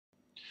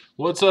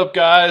What's up,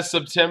 guys?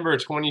 September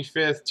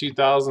 25th,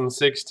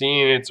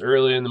 2016. It's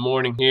early in the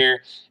morning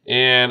here,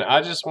 and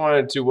I just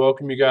wanted to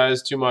welcome you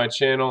guys to my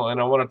channel, and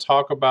I want to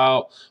talk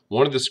about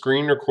one of the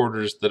screen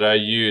recorders that I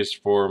use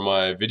for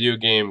my video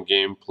game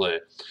gameplay.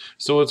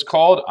 So it's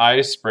called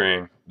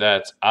iSpring.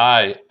 That's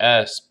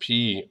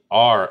ispring.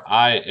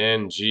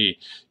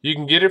 You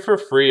can get it for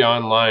free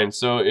online,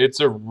 so it's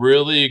a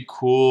really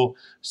cool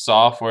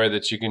software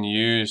that you can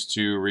use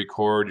to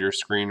record your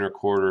screen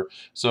recorder.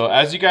 So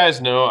as you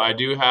guys know, I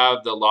do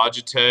have the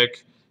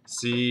Logitech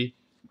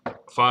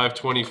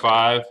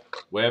C525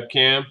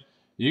 webcam.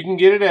 You can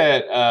get it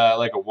at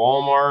like a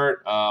Walmart,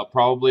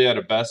 probably at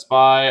a Best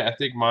Buy. I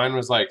think mine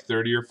was like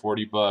 30 or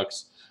 40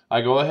 bucks. I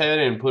go ahead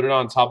and put it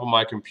on top of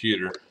my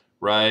computer,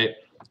 right?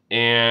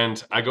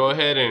 And I go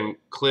ahead and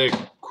click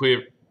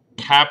quick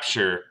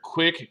capture,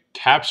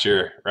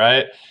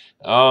 right?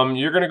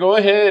 You're gonna go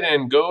ahead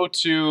and go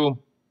to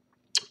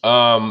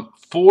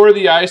for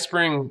the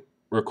iSpring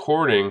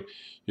recording,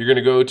 you're going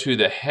to go to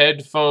the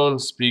headphone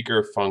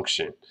speaker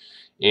function,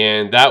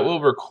 and that will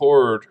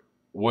record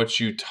what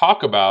you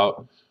talk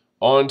about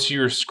onto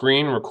your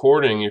screen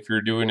recording if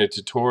you're doing a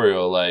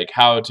tutorial like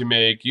how to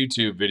make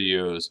YouTube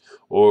videos,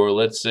 or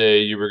let's say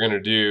you were going to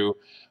do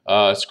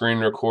a screen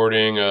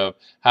recording of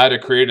how to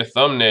create a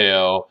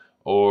thumbnail,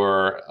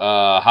 or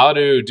how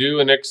to do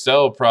an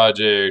Excel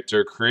project,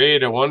 or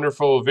create a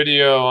wonderful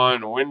video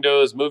on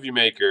Windows Movie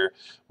Maker,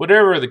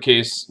 whatever the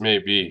case may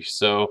be.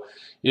 So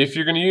if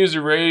you're going to use a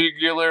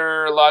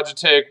regular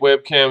Logitech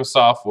webcam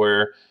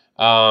software,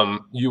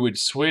 you would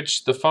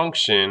switch the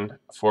function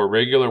for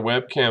regular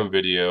webcam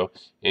video,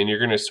 and you're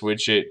going to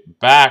switch it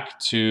back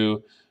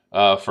to,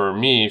 for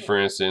me, for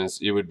instance,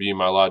 it would be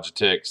my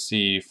Logitech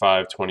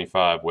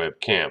C525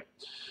 webcam.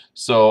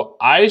 So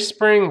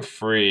iSpring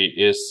Free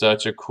is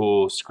such a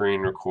cool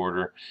screen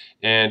recorder.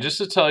 And just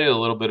to tell you a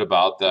little bit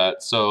about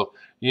that, so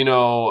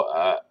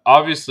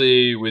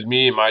obviously with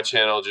me and my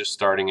channel just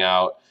starting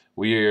out,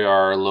 we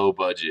are low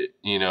budget.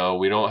 We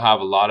don't have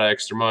a lot of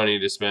extra money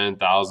to spend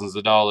thousands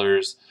of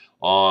dollars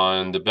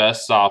on the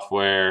best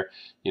software,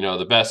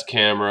 the best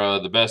camera,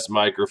 the best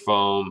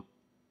microphone,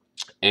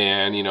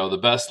 and the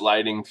best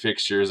lighting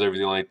fixtures,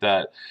 everything like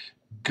that.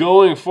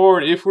 Going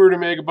forward, if we were to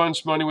make a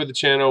bunch of money with the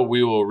channel,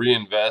 we will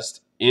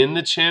reinvest in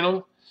the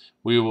channel.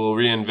 We will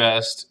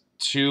reinvest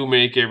to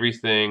make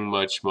everything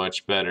much,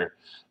 much better.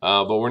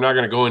 But we're not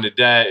going to go into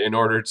debt in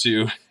order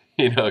to,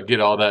 get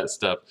all that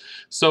stuff.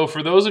 So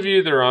for those of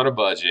you that are on a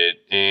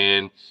budget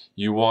and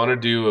you want to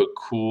do a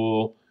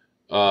cool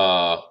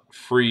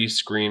free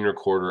screen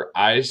recorder,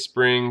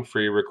 iSpring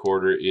free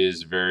recorder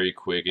is very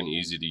quick and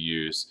easy to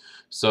use.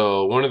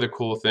 So one of the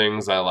cool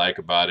things I like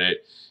about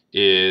it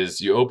is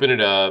you open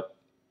it up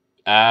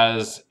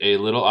as a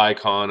little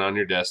icon on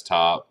your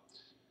desktop,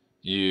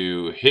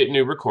 you hit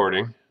new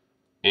recording,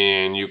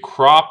 and you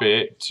crop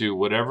it to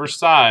whatever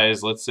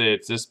size. Let's say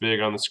it's this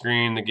big on the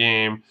screen, the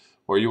game,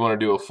 or you want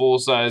to do a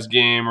full-size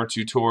game or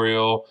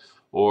tutorial,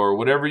 or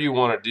whatever you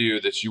want to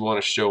do that you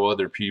want to show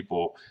other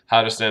people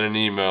how to send an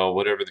email,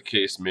 whatever the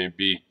case may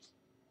be.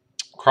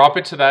 Crop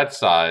it to that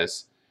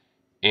size,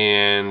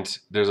 and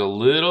there's a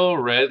little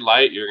red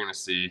light you're going to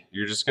see.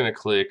 You're just going to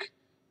click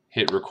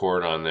hit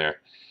record on there,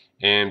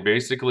 and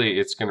basically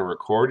it's going to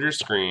record your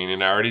screen.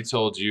 And I already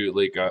told you,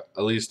 like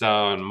at least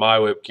on my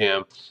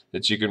webcam,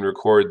 that you can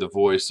record the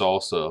voice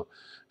also.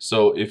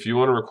 So if you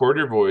want to record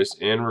your voice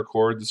and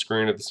record the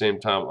screen at the same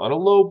time on a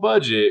low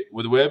budget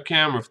with a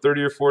webcam of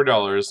 $30 or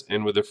 $40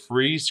 and with a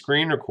free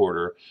screen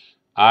recorder,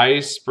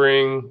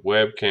 iSpring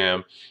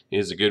webcam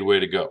is a good way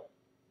to go.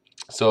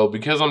 So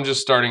because I'm just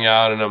starting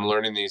out and I'm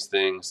learning these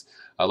things,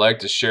 I like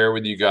to share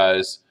with you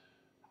guys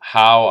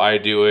how I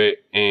do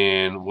it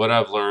and what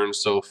I've learned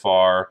so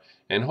far.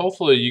 And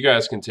hopefully you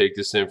guys can take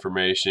this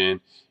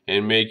information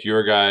and make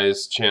your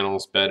guys'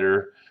 channels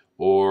better,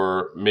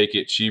 or make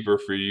it cheaper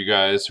for you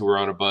guys who are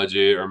on a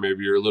budget, or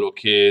maybe you're little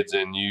kids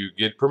and you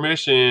get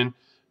permission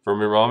from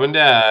your mom and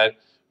dad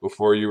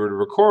before you were to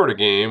record a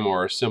game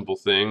or a simple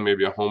thing,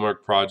 maybe a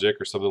homework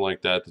project or something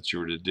like that that you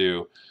were to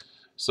do.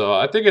 So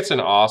I think it's an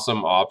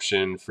awesome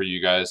option for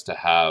you guys to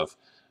have.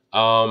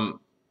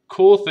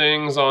 Cool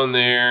things on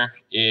there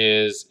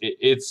is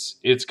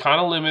it's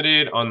kind of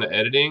limited on the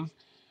editing.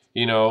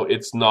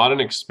 It's not an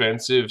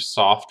expensive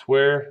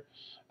software,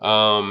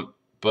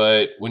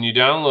 but when you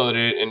download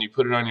it and you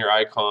put it on your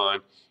icon,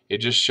 it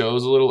just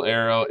shows a little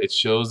arrow, it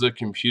shows a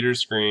computer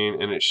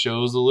screen, and it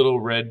shows a little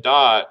red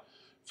dot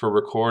for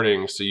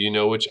recording, so you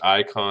know which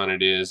icon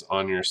it is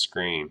on your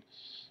screen.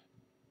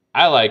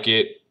 I like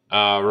it.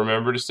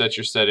 Remember to set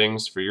your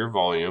settings for your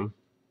volume.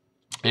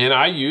 And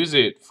I use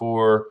it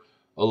for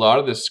a lot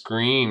of the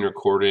screen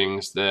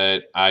recordings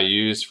that I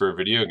use for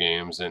video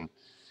games and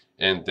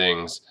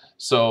things.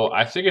 So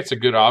I think it's a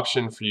good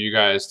option for you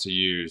guys to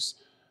use.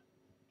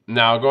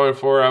 Now going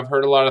forward, I've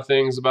heard a lot of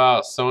things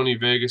about Sony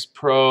Vegas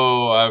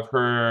Pro. I've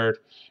heard,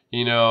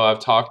 I've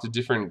talked to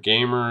different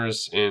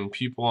gamers and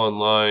people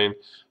online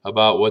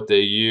about what they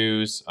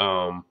use.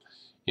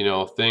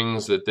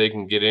 things that they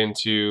can get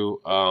into.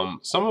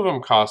 Some of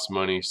them cost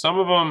money. Some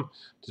of them,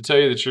 to tell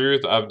you the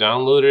truth, I've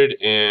downloaded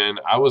and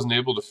I wasn't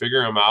able to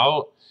figure them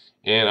out.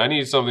 And I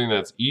need something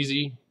that's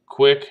easy,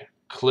 quick,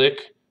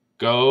 click,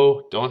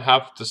 go. Don't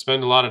have to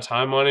spend a lot of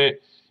time on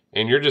it,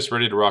 and you're just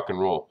ready to rock and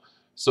roll.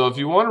 So if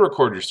you want to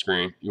record your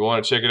screen, you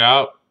want to check it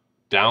out,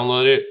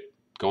 download it,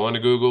 go into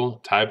Google,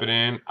 type it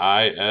in,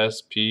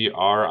 ispring,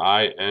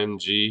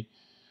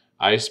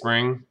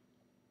 ispring,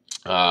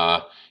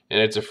 and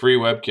it's a free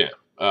webcam.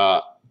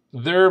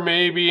 There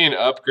may be an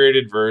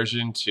upgraded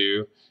version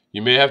too.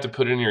 You may have to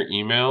put in your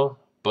email,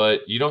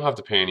 but you don't have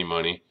to pay any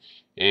money.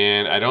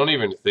 And I don't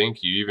even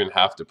think you even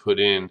have to put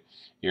in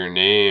your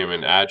name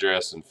and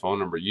address and phone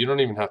number. You don't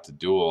even have to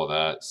do all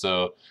that.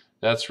 So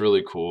that's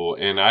really cool.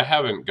 And I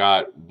haven't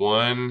got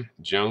one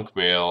junk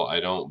mail, I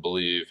don't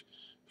believe,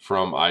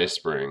 from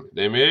iSpring.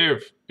 They may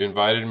have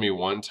invited me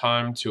one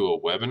time to a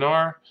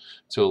webinar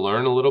to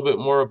learn a little bit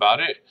more about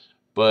it,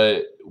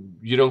 but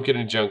you don't get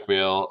a junk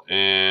mail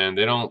and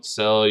they don't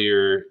sell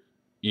your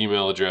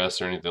email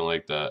address or anything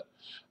like that.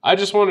 I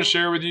just want to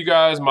share with you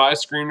guys my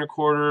screen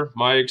recorder,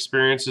 my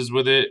experiences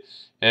with it,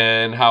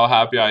 and how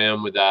happy I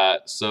am with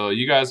that. So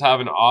you guys have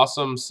an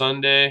awesome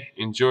Sunday.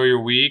 Enjoy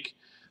your week.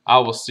 I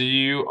will see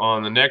you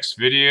on the next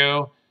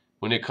video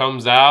when it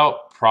comes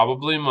out,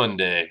 probably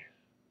Monday.